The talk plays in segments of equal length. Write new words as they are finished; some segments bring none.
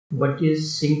What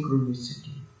is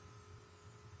synchronicity?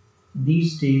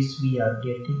 These days we are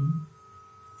getting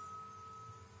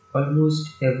almost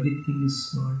everything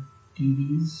smart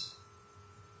TVs,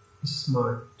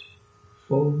 smart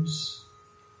phones,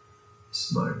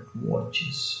 smart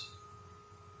watches.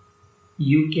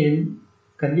 You can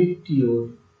connect your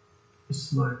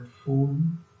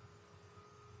smartphone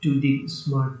to the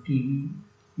smart TV.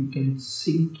 You can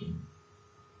sync in.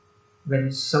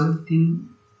 When something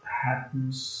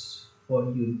happens or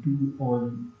you do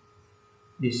on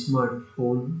the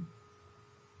smartphone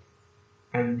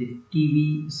and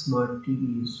the smart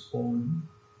TV is on,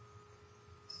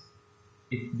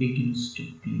 it begins to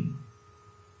play.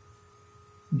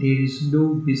 There is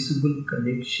no visible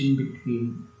connection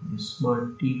between the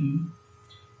smart TV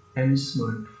and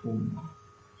smartphone,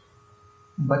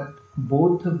 but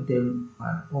both of them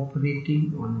are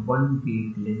operating on one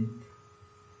wavelength,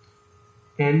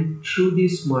 and through the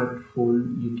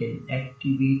smartphone you can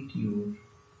activate your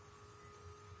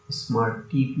smart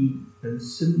TV and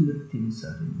similar things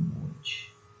are in watch.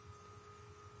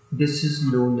 This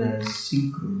is known as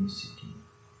synchronicity.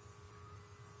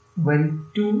 When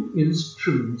two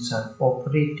instruments are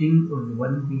operating on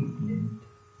one wavelength,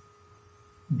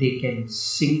 they can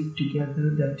sync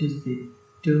together. That is, the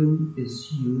term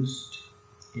is used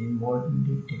in modern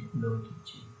day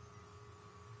technology.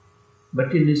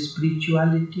 But in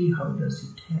spirituality, how does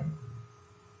it happen?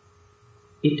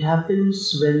 It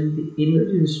happens when the inner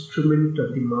instrument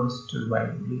of the master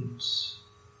vibrates.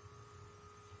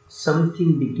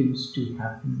 Something begins to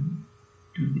happen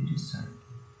to the disciple.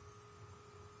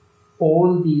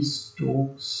 All these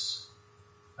talks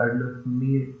are not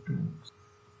mere talks.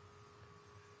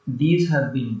 These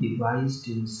have been devised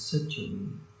in such a way,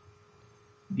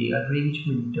 the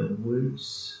arrangement of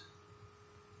words,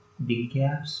 the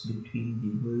gaps between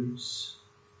the words,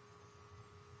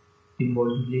 the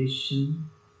modulation,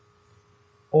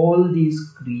 all these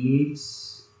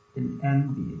creates an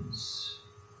ambience.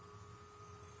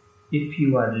 If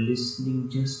you are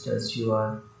listening just as you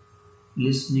are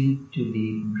listening to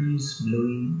the breeze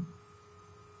blowing,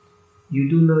 you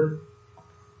do not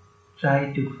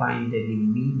try to find any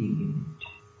meaning in it.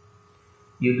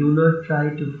 You do not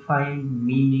try to find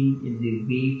meaning in the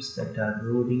waves that are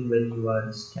roaring when you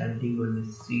are standing on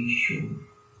a seashore.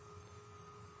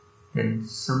 Then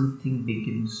something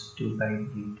begins to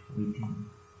vibrate within.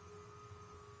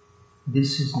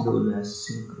 This is known as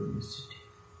synchronicity.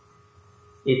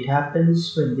 It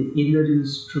happens when the inner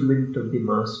instrument of the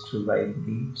master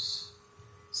vibrates.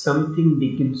 Something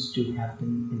begins to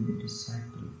happen in the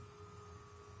disciple.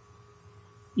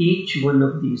 Each one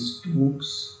of these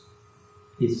talks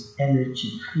is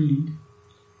energy field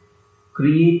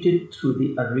created through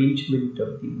the arrangement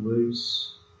of the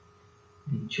words,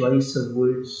 the choice of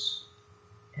words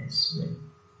as well.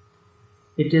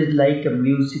 It is like a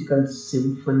musical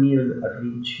symphony or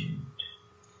arrangement.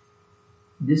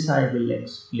 This I will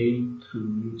explain through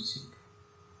music.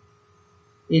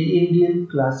 In Indian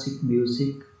classic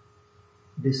music,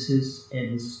 this is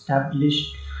an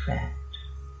established fact.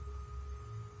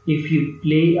 If you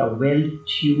play a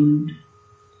well-tuned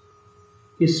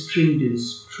stringed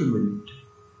instrument,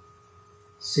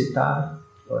 sitar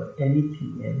or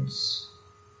anything else,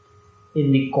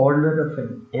 in the corner of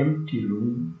an empty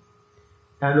room,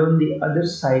 and on the other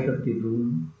side of the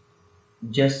room,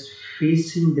 just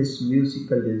facing this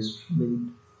musical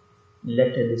instrument,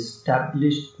 let an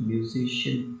established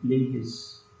musician play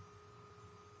his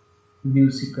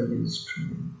musical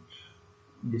instrument,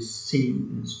 the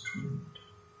same instrument.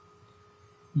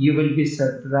 You will be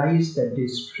surprised that the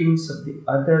strings of the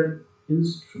other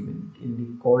instrument in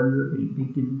the corner will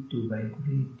begin to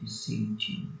vibrate the same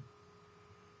tune.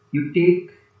 You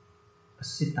take a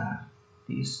sitar,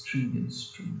 the stringed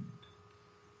instrument.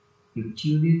 You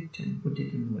tune it and put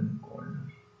it in one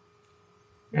corner,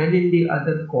 and in the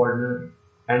other corner,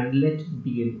 and let it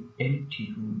be an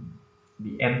empty room,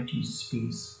 the empty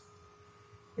space.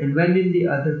 And when in the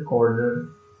other corner,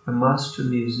 a master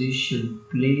musician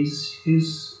plays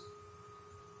his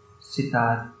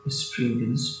sitar stringed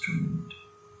instrument,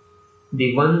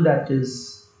 the one that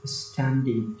is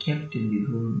standing kept in the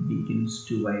room begins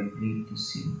to vibrate the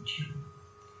same tune.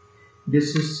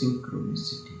 This is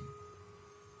synchronicity.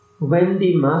 When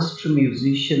the master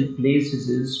musician plays his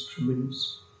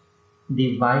instruments,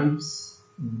 the vibes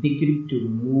begin to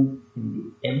move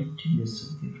in the emptiness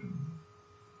of the room.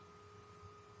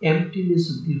 Emptiness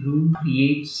of the room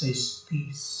creates a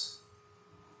space.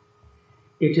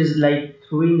 It is like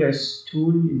throwing a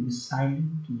stone in the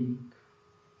silent lake.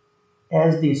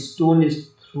 As the stone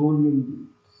is thrown in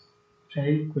the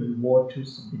tranquil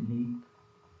waters of the lake,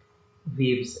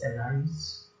 waves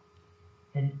arise,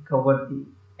 and cover the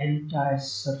entire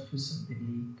surface of the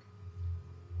lake.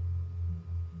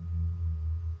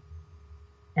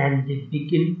 And they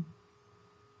begin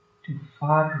to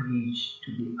far reach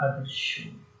to the other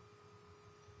shore.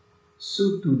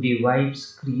 So too the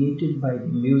vibes created by the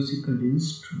musical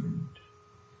instrument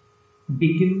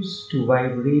begins to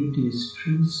vibrate the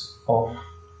strings of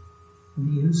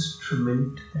the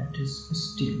instrument that is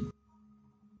still.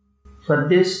 For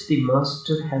this, the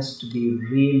master has to be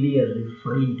really a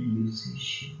refined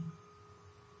musician.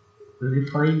 A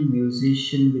refined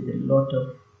musician with a lot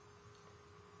of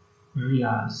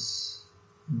riyaz,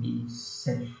 means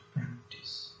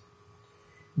self-practice.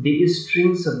 The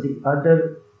strings of the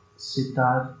other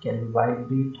sitar can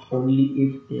vibrate only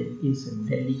if there is a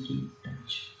delicate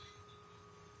touch.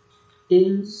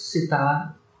 In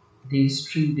sitar, the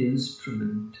stringed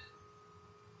instrument,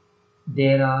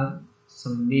 there are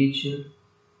some major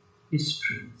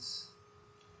strings,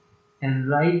 and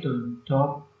right on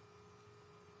top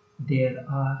there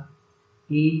are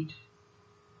 8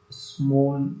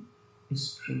 small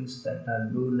strings that are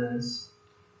known as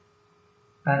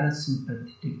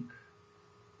parasympathetic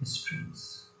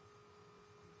strings.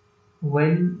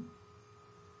 When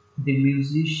the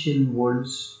musician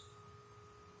wants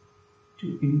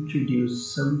to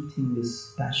introduce something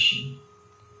special,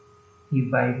 he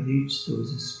vibrates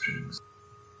those strings.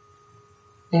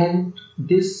 And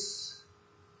this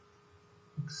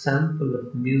example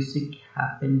of music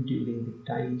happened during the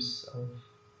times of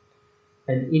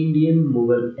an Indian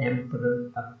Mughal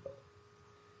emperor Akbar.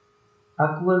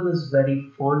 Akbar was very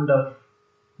fond of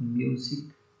music,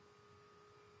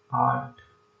 art,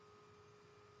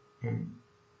 and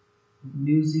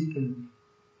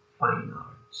fine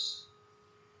arts.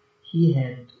 He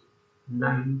had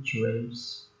 9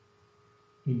 jewels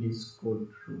in his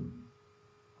courtroom.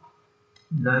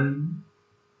 9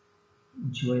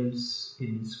 jewels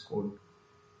in his court.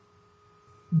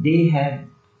 They had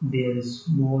their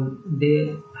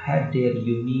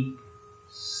unique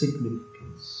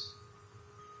significance.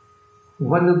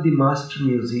 One of the master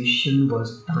musicians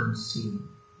was Tansin.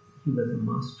 He was a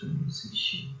master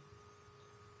musician.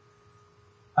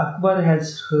 Akbar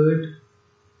has heard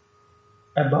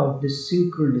about the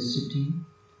synchronicity,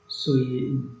 so he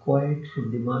inquired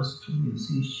from the master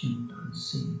musician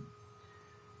Tansin.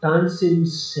 Tansin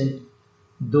said,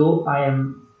 "Though I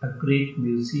am a great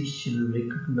musician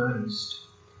recognized,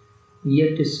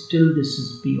 yet still this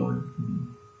is beyond me.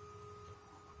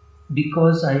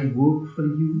 Because I work for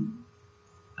you,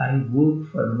 I work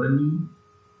for money,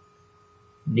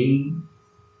 name,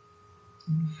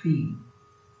 and fame.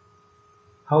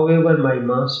 However, my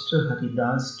master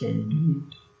Haridas can do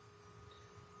it.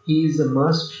 He is a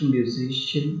master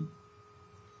musician.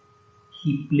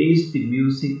 He plays the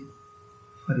music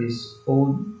for his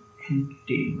own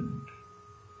entertainment.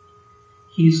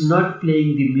 He is not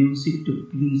playing the music to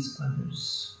please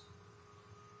others.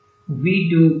 We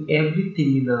do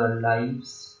everything in our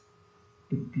lives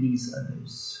to please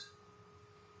others.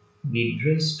 We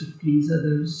dress to please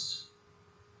others.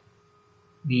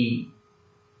 We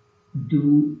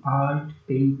do art,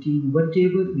 painting,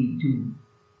 whatever we do,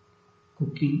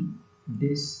 cooking,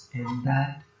 this and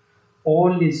that,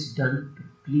 all is done to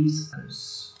please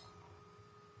us.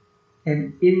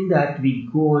 And in that we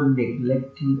go on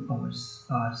neglecting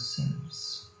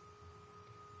ourselves."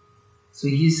 So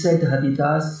he said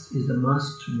Haridas is a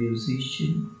master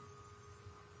musician.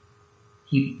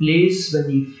 He plays when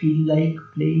he feels like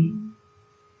playing.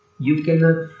 You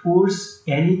cannot force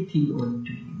anything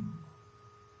onto him.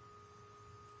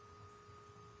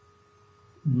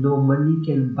 No money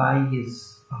can buy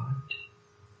his art.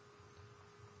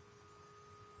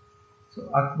 So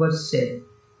Akbar said,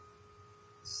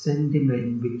 "Send him an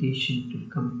invitation to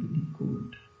come to the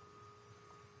court."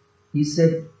 He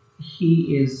said,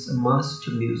 "He is a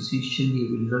master musician, he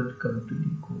will not come to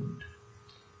the court.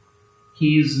 He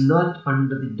is not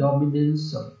under the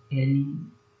dominance of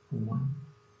anyone.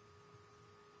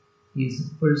 He is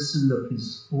a person of his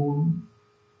own.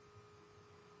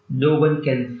 No one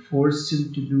can force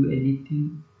him to do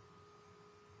anything.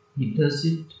 He does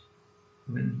it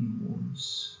when he wants.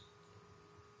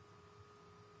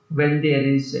 When there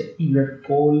is an inner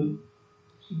call,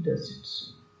 he does it so.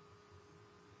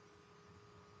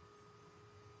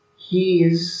 He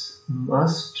is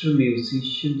master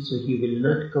musician, so he will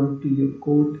not come to your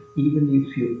court even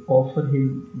if you offer him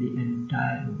the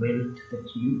entire wealth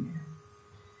that you have.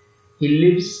 He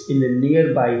lives in a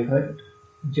nearby hut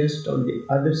just on the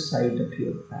other side of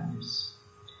your palace.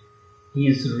 He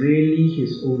is really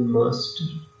his own master,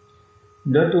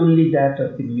 not only that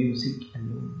of the music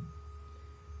alone.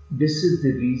 This is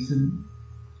the reason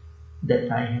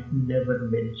that I have never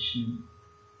mentioned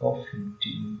of him to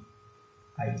you.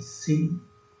 I sing,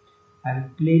 I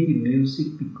play the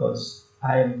music because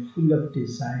I am full of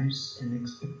desires and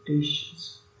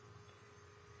expectations.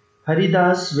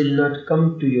 Haridas will not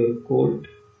come to your court,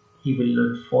 he will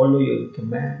not follow your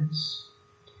commands.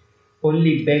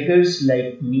 Only beggars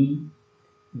like me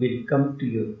will come to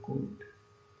your court.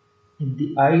 In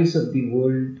the eyes of the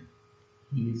world,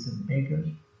 he is a beggar,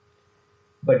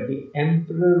 but the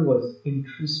emperor was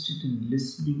interested in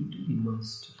listening to the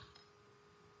master.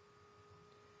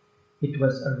 It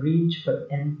was arranged for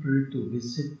emperor to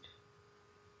visit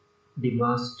the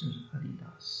master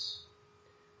Haridas.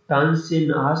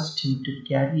 Tansen asked him to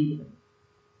carry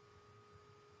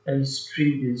a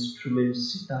stringed instrument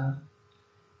sitar.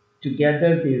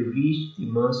 Together they reached the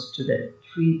master at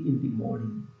 3 in the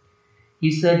morning.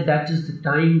 He said that is the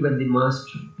time when the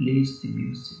master plays the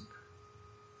music.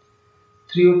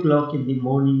 3 o'clock in the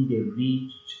morning they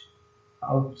reached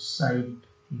outside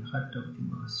the hut of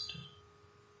the master.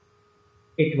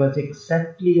 It was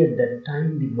exactly at that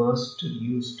time the master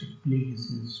used to play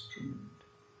his instrument.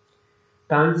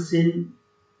 Tansen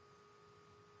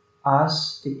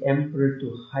asked the emperor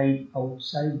to hide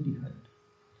outside the hut.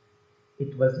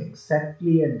 It was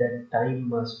exactly at that time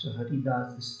Master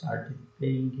Haridas started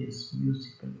playing his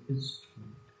musical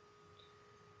instrument.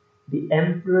 The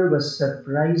emperor was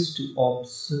surprised to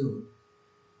observe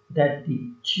that the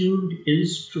tuned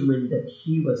instrument that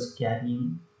he was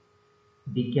carrying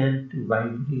began to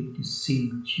vibrate the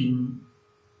same tune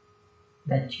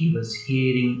that he was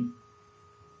hearing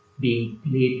being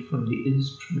played from the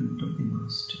instrument of the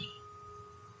master.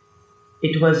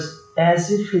 It was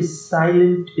as if his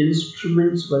silent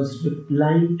instruments was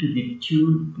replying to the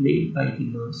tune played by the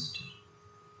master.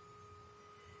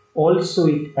 Also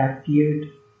it appeared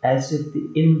as if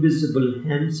the invisible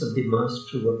hands of the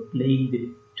master were playing the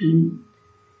 2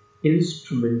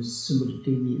 instruments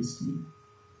simultaneously.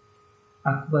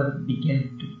 Akbar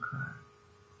began to cry.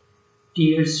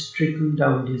 Tears trickled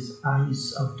down his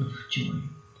eyes out of joy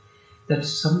that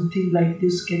something like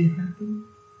this can happen.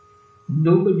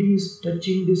 Nobody is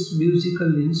touching this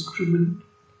musical instrument.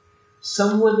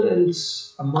 Someone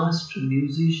else, a master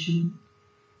musician,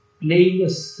 playing a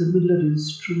similar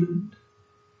instrument,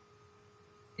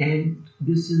 and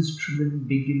this instrument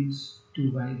begins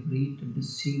to vibrate in the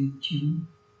same tune.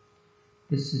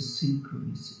 This is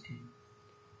synchronicity.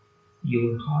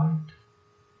 Your heart,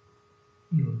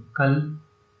 your qalb,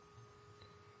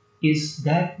 is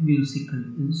that musical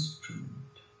instrument.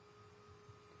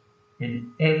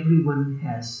 And everyone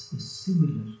has the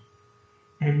similar.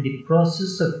 And the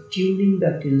process of tuning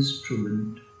that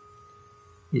instrument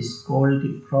is called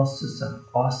the process of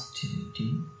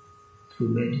austerity through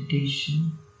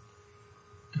meditation,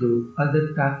 through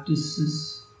other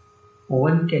practices.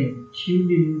 One can tune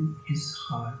in his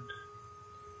heart,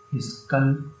 his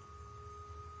qalb,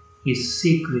 his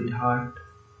sacred heart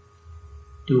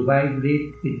to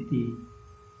vibrate with the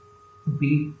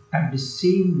beat at the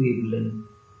same wavelength.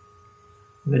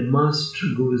 When master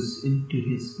goes into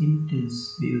his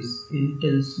intense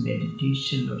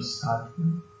meditation or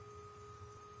sadhana,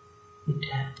 it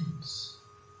happens.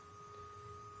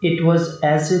 It was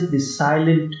as if the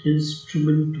silent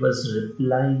instrument was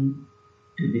replying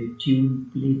to the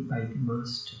tune played by the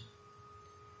master.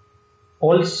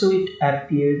 Also it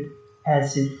appeared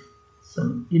as if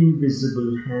some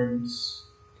invisible hands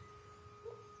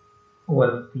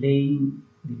were playing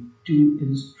the 2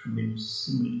 instruments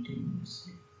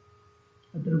simultaneously.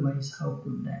 Otherwise, how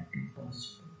could that be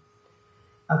possible?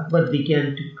 Akbar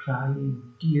began to cry and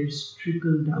tears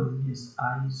trickled down his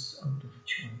eyes out of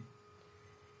joy.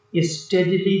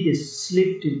 Steadily they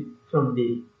slipped from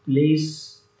the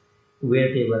place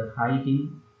where they were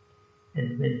hiding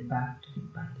and went back to the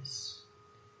palace.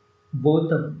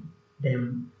 Both of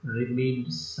them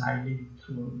remained silent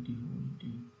throughout the whole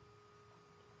day.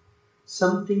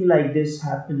 Something like this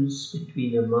happens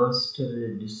between a master and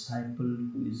a disciple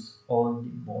who is on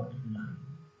the borderline.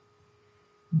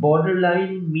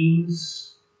 Borderline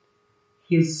means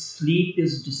his sleep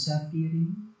is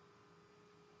disappearing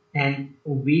and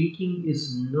waking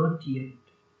is not yet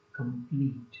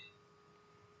complete.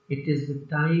 It is the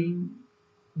time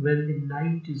when the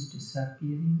night is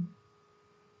disappearing,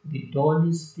 the dawn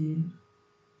is there,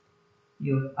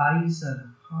 your eyes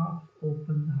are half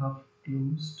open, half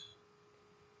closed.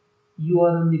 You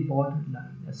are on the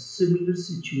borderline. A similar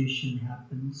situation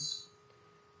happens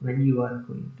when you are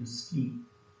going to sleep.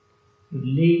 You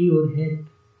lay your head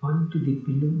onto the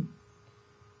pillow,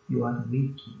 you are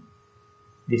waking.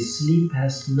 The sleep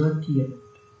has not yet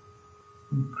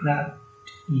grabbed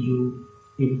you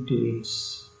into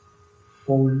its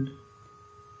fold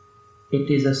It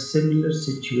is a similar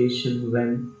situation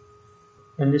when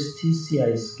anesthesia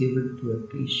is given to a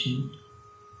patient.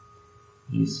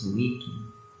 He is waking.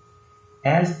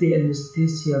 As the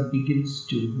anesthesia begins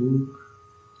to work,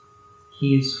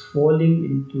 he is falling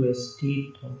into a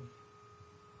state of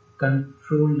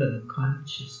controlled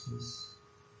unconsciousness.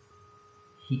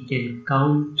 He can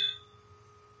count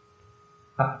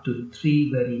up to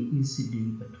 3 very easily,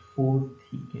 but 4th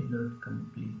he cannot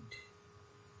complete.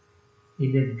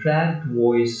 In a dragged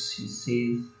voice he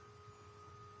says,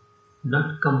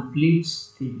 not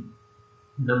completes the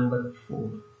number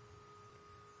 4.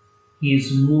 He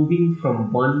is moving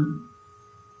from one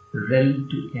realm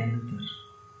to another.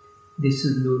 This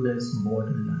is known as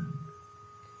borderline.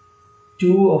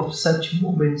 2 of such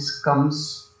moments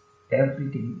comes every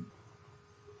day.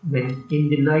 When in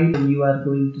the night when you are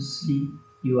going to sleep,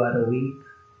 you are awake.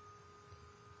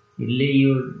 You lay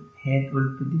your head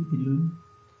onto the pillow.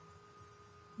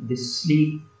 The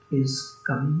sleep is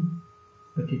coming,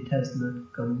 but it has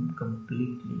not come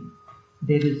completely.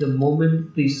 There is a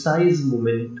moment, precise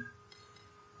moment,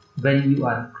 when you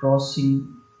are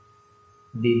crossing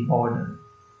the border.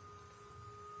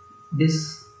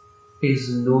 This is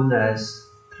known as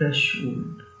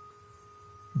threshold.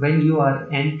 When you are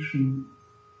entering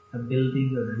a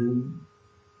building, a room,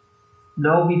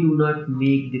 now we do not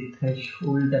make the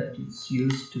threshold that it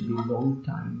used to be long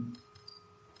time,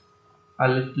 a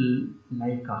little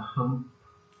like a hump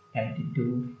at the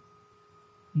door.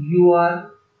 You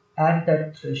are at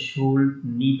that threshold,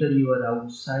 neither you are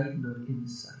outside nor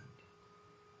inside.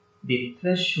 The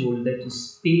threshold, that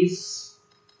is space,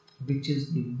 which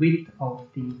is the width of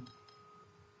the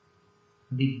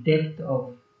depth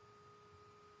of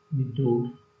the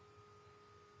door,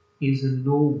 is a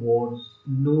no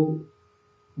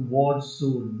war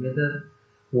zone,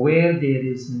 where there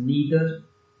is neither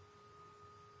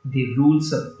the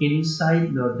rules of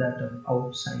inside nor that of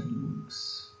outside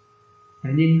works,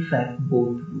 and in fact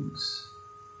both works.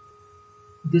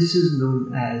 This is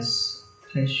known as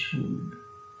threshold.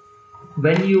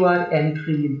 When you are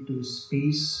entering into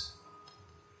space,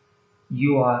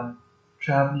 you are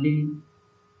traveling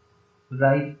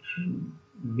right through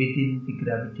within the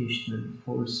gravitational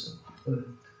force of the earth.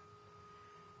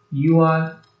 You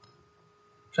are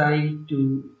trying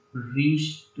to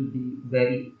reach to the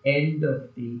very end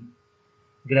of the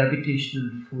gravitational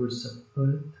force of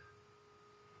earth,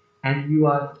 and you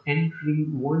are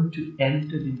want to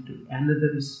enter into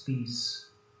another space,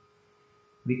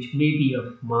 which may be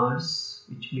of Mars,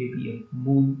 which may be of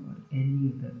Moon or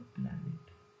any other planet.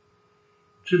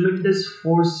 Tremendous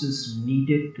force is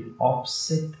needed to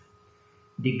offset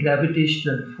the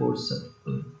gravitational force of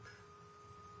earth,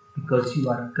 because you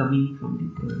are coming from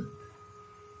the earth,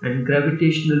 and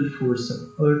gravitational force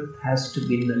of earth has to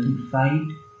be nullified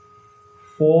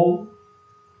for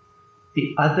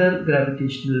the other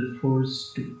gravitational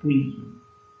force to pull you.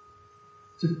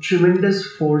 So tremendous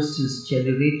force is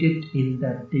generated in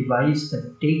that device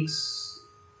that takes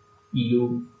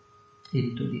you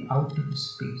into the outer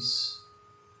space.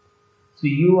 So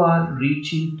you are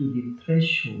reaching to the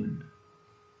threshold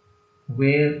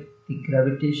where the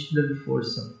gravitational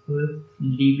force of earth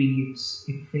leaving its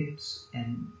effects,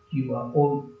 and you are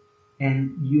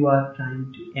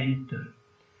trying to enter.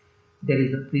 There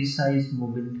is a precise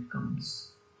moment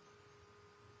comes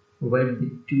when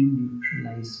the two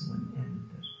neutralize one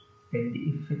another, and the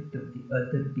effect of the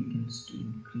other begins to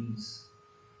increase,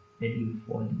 and you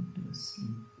fall into a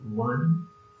sleep. 1,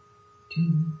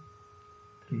 2,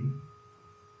 3,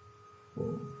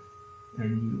 4,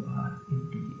 and you are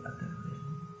into the other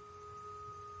realm.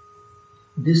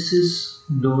 This is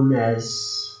known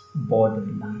as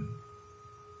borderline.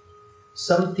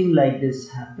 Something like this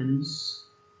happens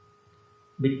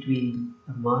between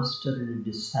a master and a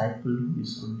disciple who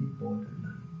is on the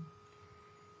borderline.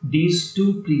 These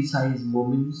two precise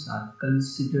moments are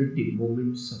considered the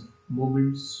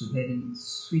moments very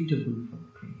suitable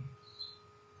for prayers.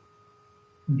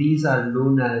 These are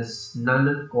known as,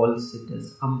 Nanak calls it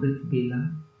as Amrit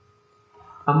Bela.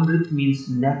 Amrit means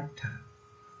nectar.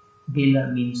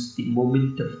 Bela means the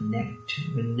moment of nectar,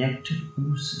 when nectar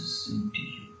oozes into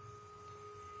you.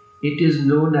 It is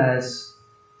known as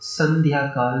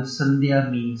Sandhya Kal. Sandhya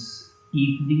means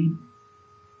evening,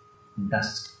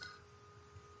 dusk.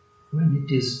 When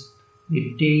it is,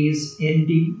 the day is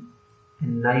ending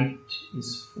and night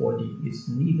is falling. It's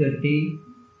neither day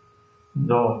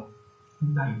nor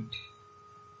night.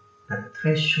 A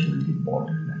threshold, the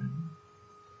borderline.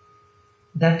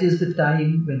 That is the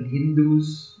time when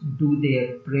Hindus do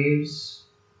their prayers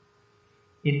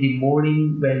in the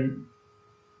morning, when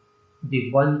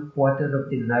The 1/4 of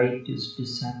the night is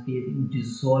disappearing,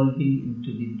 dissolving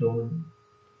into the dawn,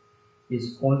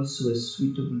 is also a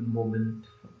suitable moment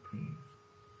for prayer.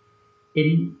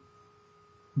 In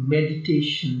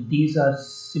meditation, these are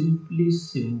simply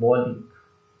symbolic.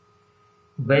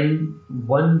 When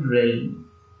one realm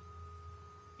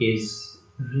is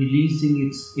releasing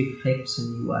its effects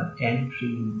and you are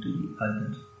entering into the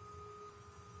other,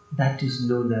 that is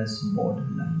known as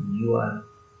borderline.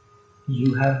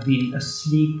 You have been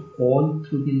asleep all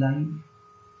through the life.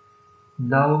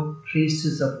 Now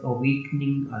traces of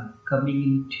awakening are coming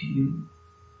into you,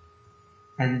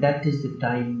 and that is the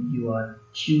time you are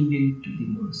tuned into the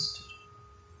Master.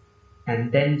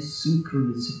 And then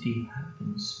synchronicity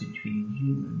happens between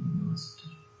you and the Master.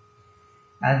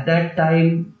 At that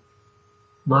time,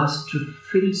 Master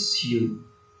fills you.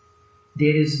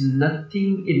 There is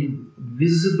nothing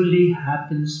invisibly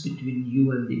happens between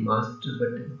you and the Master,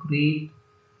 but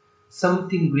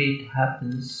something great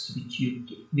happens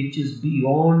which is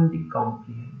beyond the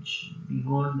comprehension,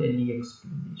 beyond any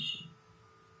explanation.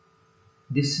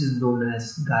 This is known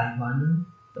as Gaivana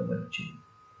Tavajjuh.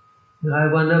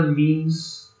 Gaivana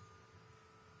means,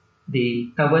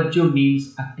 the Tavajjuh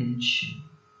means attention.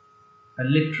 A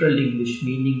literal English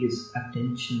meaning is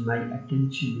attention. My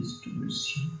attention is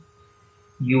towards you.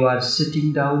 You are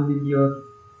sitting down in your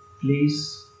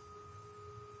place.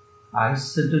 I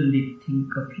suddenly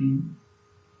think of you,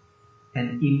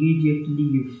 and immediately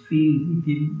you feel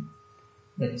within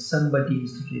that somebody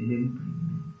is remembering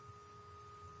me.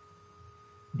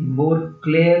 The more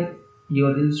clear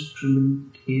your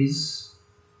instrument is,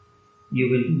 you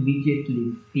will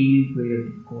immediately feel where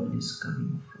the call is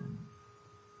coming from.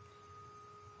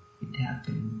 It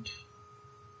happened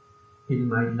in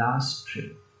my last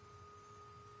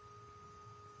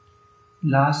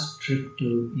trip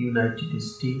to United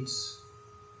States.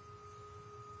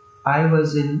 I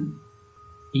was in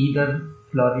either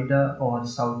Florida or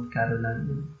South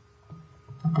Carolina.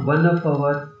 One of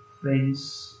our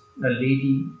friends, a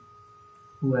lady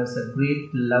who has a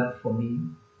great love for me,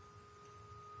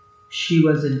 she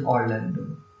was in Orlando.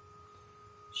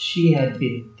 She had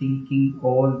been thinking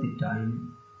all the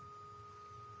time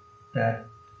that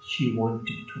she wanted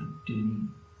to talk to me.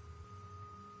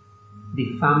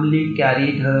 The family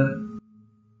carried her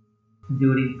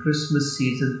during Christmas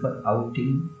season for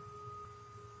outing.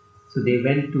 So they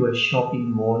went to a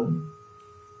shopping mall.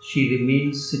 She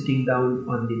remained sitting down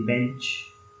on the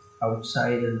bench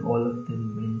outside, and all of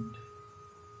them went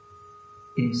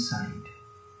inside.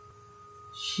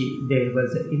 There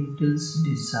was an intense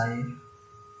desire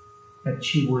that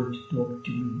she wanted to talk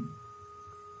to me.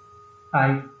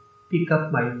 I picked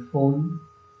up my phone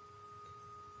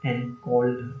and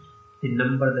called her, the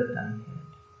number that I had.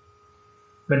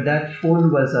 But that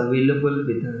phone was available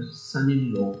with her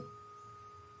son-in-law.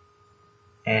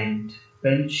 And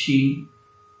when he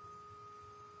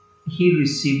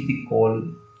received the call,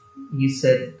 he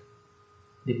said,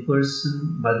 the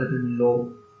person, mother-in-law,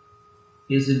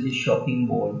 is in the shopping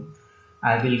mall.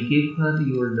 I will give her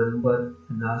your number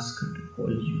and ask her to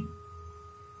call you.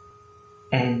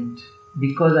 And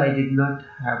because I did not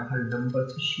have her number,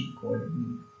 so she called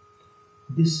me.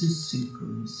 This is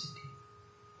synchronicity.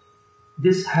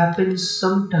 This happens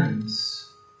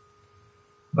sometimes,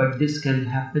 but this can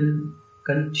happen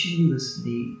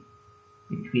continuously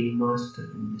between master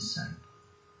and disciple.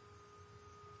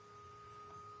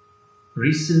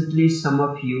 Recently, some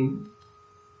of you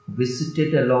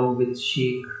visited along with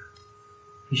Sheikh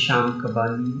Hisham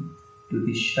Kabani to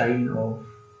the shrine of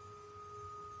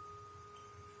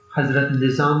Hazrat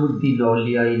Nizamuddin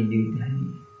Auliya in New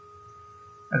Delhi.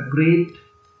 A great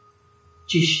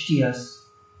Chishtiya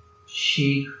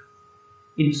Sheikh.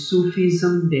 In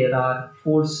Sufism, there are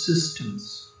 4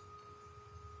 systems: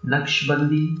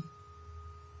 Naqshbandi,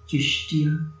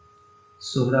 Chishtiya,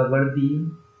 Sohrawardiya,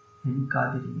 and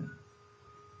Qadiriya.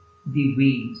 The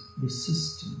ways, the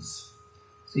systems.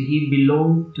 So he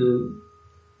belonged to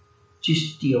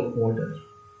Chishtiya order.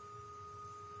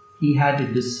 He had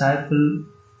a disciple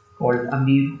called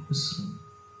Amir Khusro.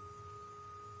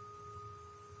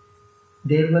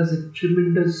 There was a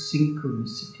tremendous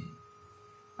synchronicity.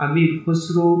 Amir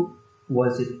Khusro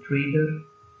was a trader.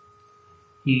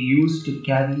 He used to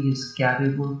carry his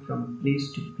caravan from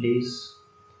place to place,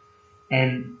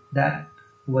 and that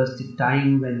was the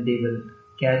time when they will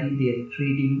carry their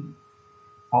trading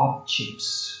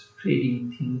objects,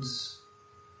 trading things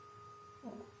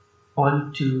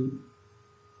onto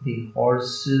the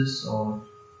horses or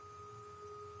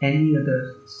any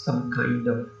other some kind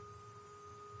of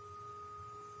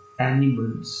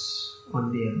animals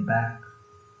on their back.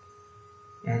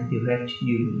 and the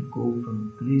retinue will go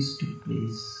from place to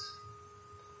place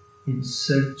in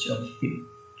search of the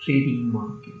trading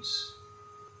markets.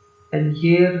 And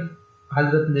here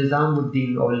Hazrat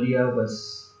Nizamuddin Aulia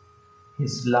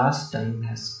his last time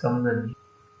has come, and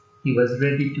he was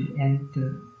ready to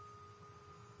enter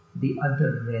the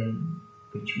other realm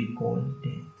which we call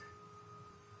death.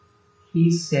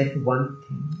 He said one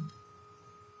thing: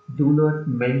 do not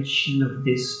mention of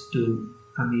this to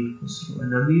Amir Khusro.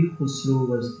 And Amir Khusro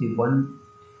was the one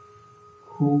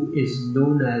who is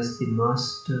known as the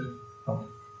master of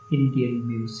Indian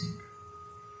music.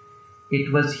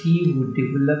 It was he who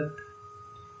developed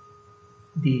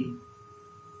the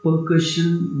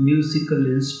percussion musical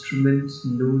instruments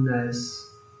known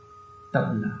as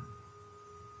tabla.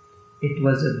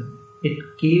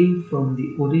 It came from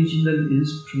the original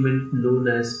instrument known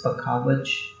as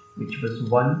pakhavaj, which was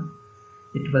one.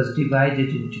 It was divided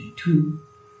into two.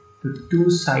 The two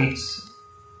sides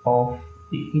of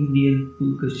the Indian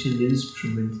percussion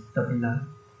instrument tabla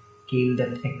came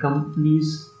that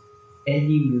accompanies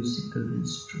any musical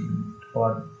instrument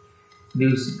or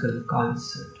musical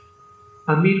concert.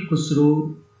 Amir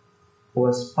Khusro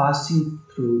was passing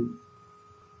through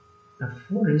a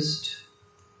forest.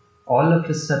 All of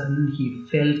a sudden he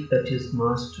felt that his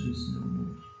master is no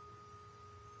more.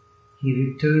 He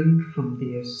returned from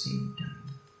there same time.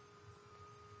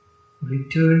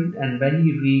 And when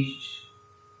he reached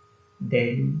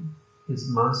Delhi, his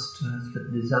master,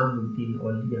 Hazrat Nizamuddin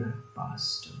Aulia, had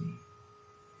passed away.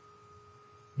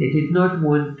 They did not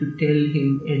want to tell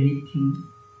him anything.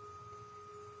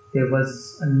 There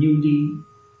was a newly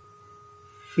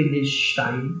finished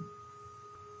shrine.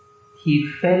 He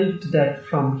felt that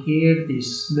from here the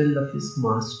smell of his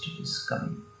master is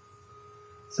coming.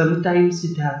 Sometimes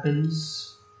it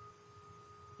happens,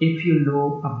 if you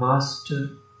know a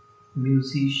master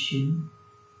musician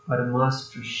or a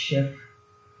master chef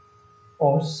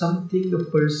or something, a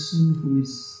person who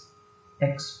is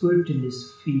expert in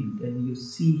his field, and you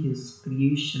see his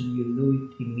creation, you know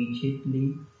it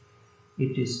immediately,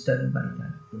 it is done by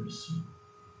that person.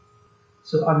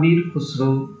 So Amir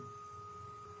Khusro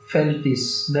felt the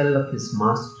smell of his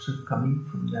master coming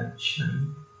from that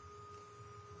shrine.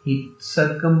 He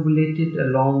circumambulated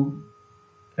around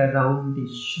the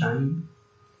shrine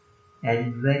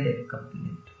and read a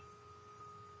couplet.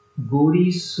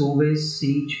 Gori sove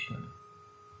sej par,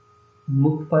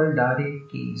 mukh par dare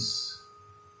kees,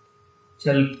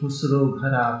 chal Khusro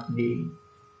ghar aapne,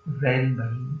 ran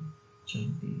bhayi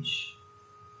chaudesh.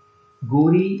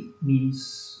 Gori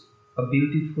means a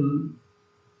beautiful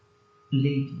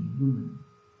lady, woman.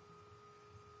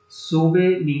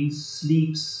 Sove means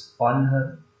sleeps on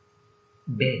her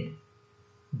bed.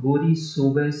 Gori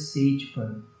sove sej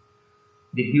par,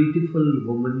 the beautiful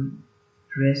woman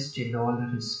dressed in all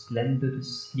her splendor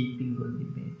is sleeping on the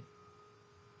bed.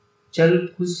 Chal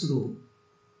Khusro,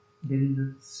 there is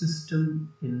a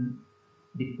system in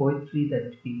the poetry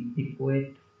that the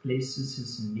poet places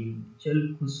his name. Chal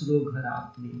Khusro ghar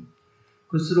aapne.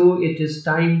 Khusro, it is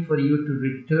time for you to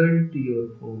return to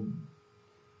your home.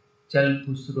 Chal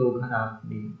Khusro ghar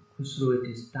aapne. Khusro, it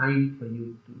is time for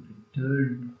you to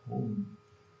return home.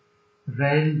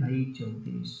 Ran bhai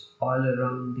chaudesh, all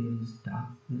around there is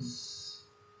darkness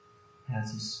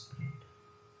has spread.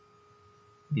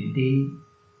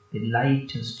 The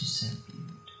light has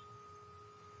disappeared.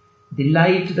 The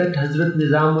light that Hazrat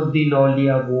Nizamuddin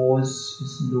Aulia was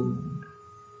is no more.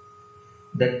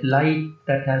 That light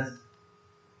that has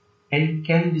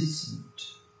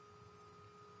incandescent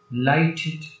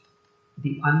lighted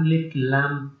the unlit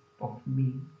lamp of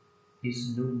me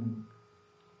is no more.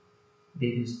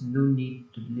 There is no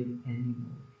need to live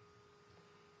anymore.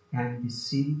 And at the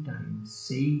same time,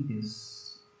 saying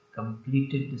this,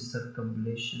 completed the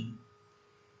circumambulation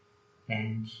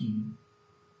and he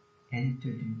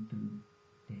entered into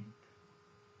death,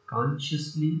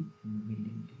 consciously and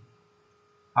willingly.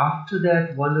 After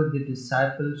that, one of the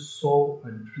disciples saw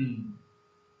a dream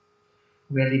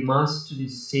where the master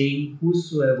is saying,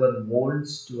 whosoever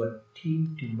wants to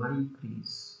attain to my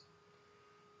grace,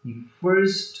 he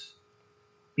first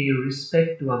pay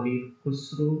respect to Amir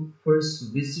Khusro,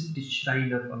 first visit the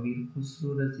shrine of Amir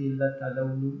Khusro Razillah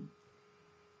Ta'ala.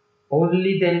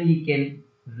 Only then he can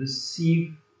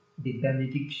receive the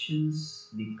benedictions,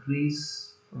 the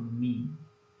grace from me.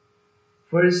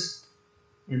 First,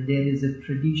 and there is a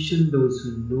tradition, those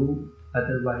who know,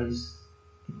 otherwise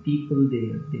the people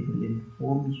there, they will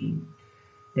inform you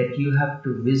that you have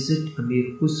to visit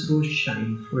Amir Khusro's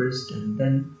shrine first and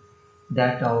then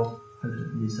that of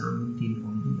Hazrat Nizamuddin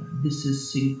Aulia. This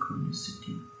is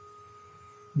synchronicity.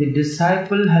 The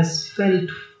disciple has felt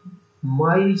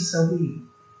miles away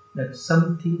that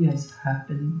something has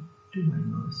happened to my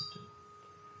master.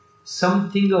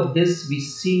 Something of this we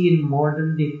see in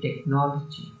modern day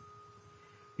technology,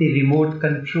 the remote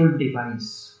control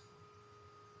device.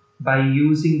 By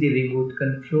using the remote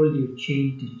control, you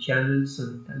change the channels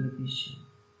on television.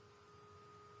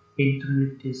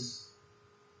 Internet is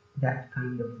that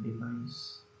kind of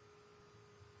device.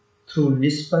 Through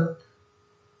nisbat,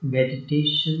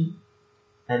 meditation,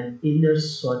 and inner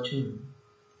sojourn,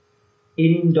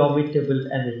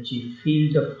 indomitable energy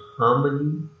field of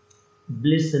harmony,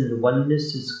 bliss and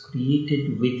oneness is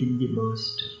created within the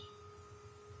master.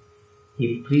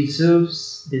 He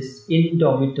preserves this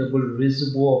indomitable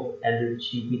reservoir of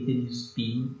energy within his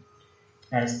being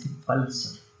as the pulse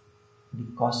of the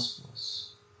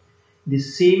cosmos. The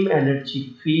same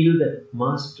energy field that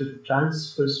master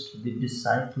transfers to the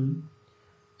disciple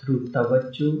through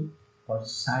tawajjuh or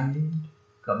silent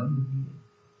communion.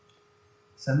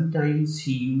 Sometimes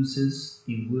he uses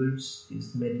the words,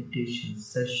 these meditation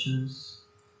sessions,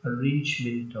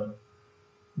 arrangement of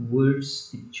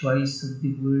words, the choice of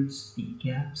the words, the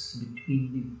gaps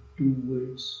between the two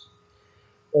words.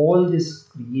 All this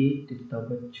create the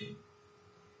tawajjuh.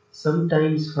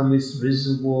 Sometimes from his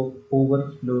reservoir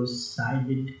overflows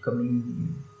silent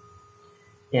communion,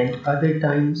 and other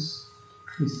times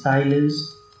the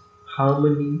silence,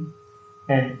 harmony,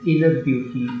 and inner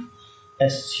beauty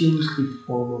assumes the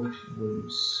form of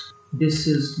words. This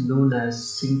is known as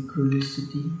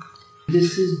synchronicity.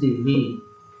 This is the way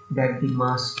that the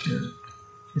master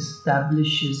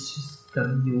establishes his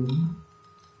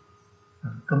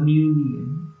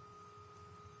communion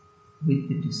with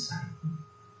the disciple.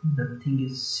 Nothing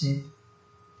is said,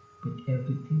 but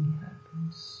everything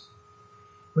happens.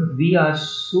 But we are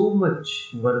so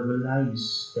much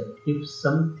verbalized that if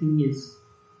something is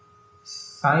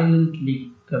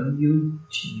silently communed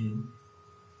to you,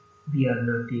 we are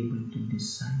not able to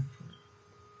decipher.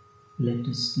 Let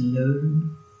us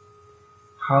learn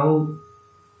how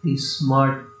the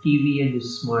smart TV and the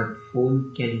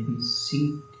smartphone can be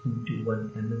synced into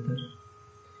one another.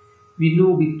 We know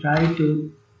we try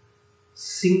to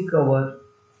sync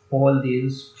all the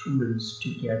instruments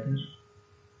together,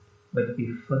 but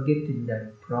we forget in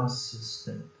that process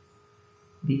that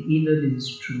the inner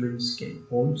instruments can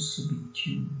also be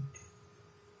tuned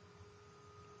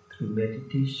through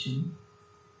meditation,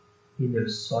 inner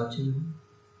sojourn,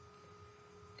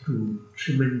 through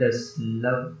tremendous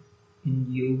love in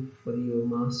you for your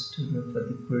master or for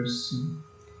the person.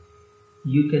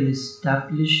 You can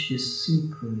establish this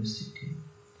synchronicity.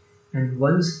 And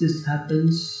once this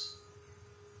happens,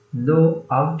 no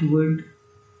outward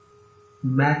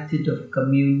method of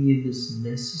communion is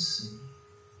necessary.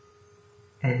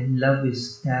 And love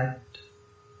is that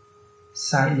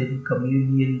silent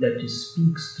communion that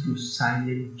speaks through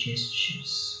silent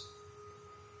gestures.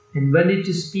 And when it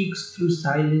speaks through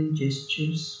silent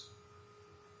gestures,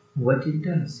 what it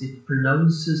does, it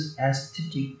pronounces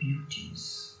aesthetic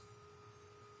beauties.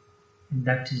 And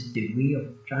that is the way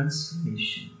of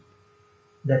transformation.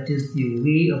 That is the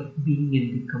way of being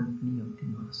in the company of the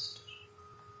master.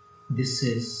 This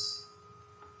is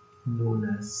known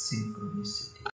as synchronicity.